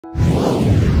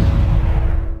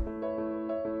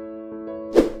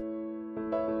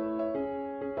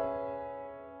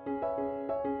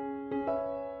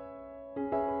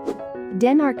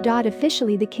Denmark.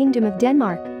 Officially, the Kingdom of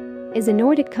Denmark is a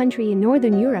Nordic country in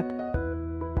Northern Europe.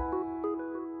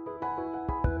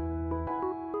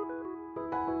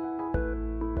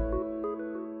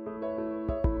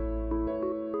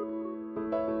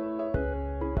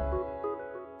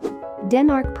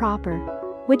 Denmark proper,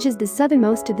 which is the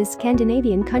southernmost of the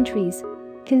Scandinavian countries,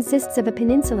 consists of a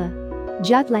peninsula,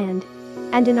 Jutland,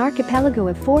 and an archipelago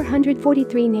of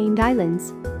 443 named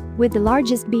islands, with the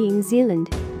largest being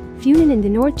Zealand, Funen and the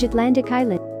North Jutlandic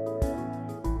Island.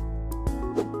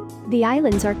 The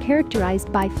islands are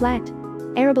characterized by flat,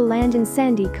 arable land and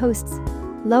sandy coasts,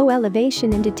 low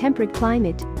elevation and a temperate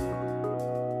climate.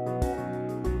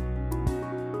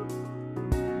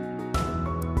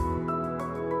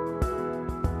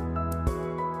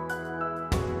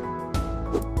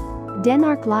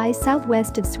 Denmark lies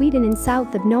southwest of Sweden and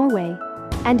south of Norway,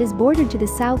 and is bordered to the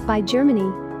south by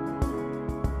Germany.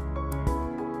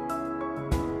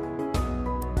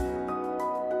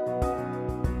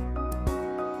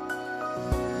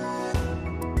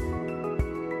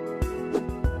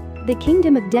 The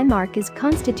Kingdom of Denmark is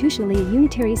constitutionally a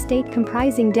unitary state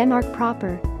comprising Denmark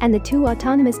proper and the two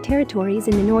autonomous territories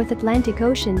in the North Atlantic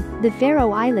Ocean, the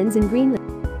Faroe Islands and Greenland.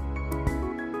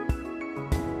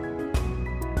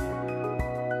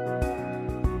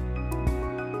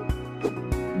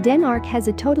 Denmark has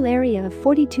a total area of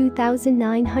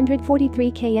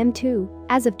 42,943 km2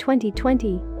 as of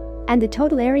 2020, and the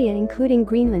total area including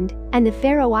Greenland and the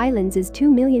Faroe Islands is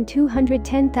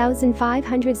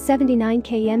 2,210,579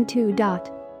 km2.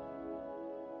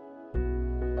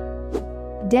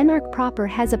 Denmark proper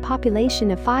has a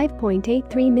population of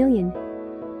 5.83 million.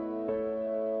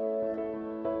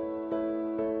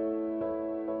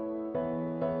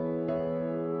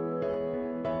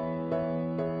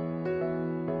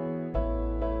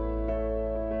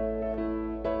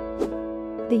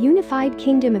 The unified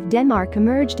Kingdom of Denmark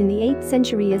emerged in the 8th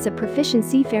century as a proficient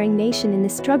seafaring nation in the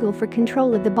struggle for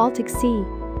control of the Baltic Sea.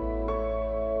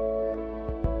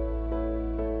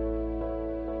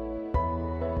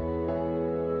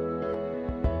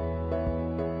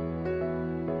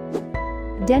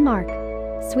 Denmark,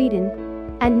 Sweden,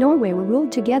 and Norway were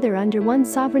ruled together under one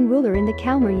sovereign ruler in the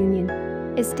Kalmar Union,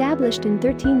 established in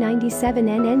 1397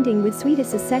 and ending with Swedish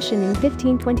secession in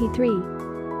 1523.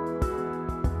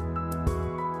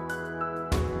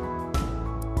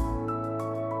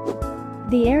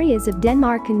 The areas of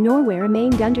Denmark and Norway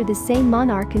remained under the same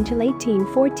monarch until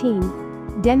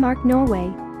 1814.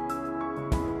 Denmark-Norway.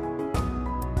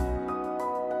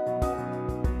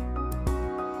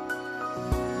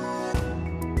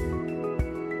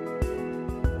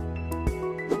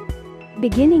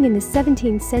 Beginning in the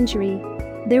 17th century,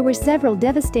 there were several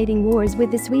devastating wars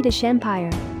with the Swedish Empire,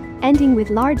 ending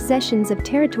with large cessions of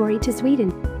territory to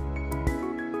Sweden.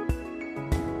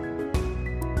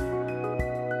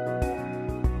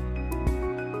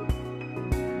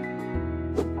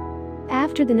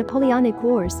 After the Napoleonic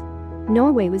Wars,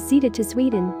 Norway was ceded to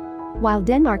Sweden, while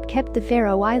Denmark kept the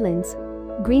Faroe Islands,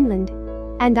 Greenland,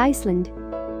 and Iceland.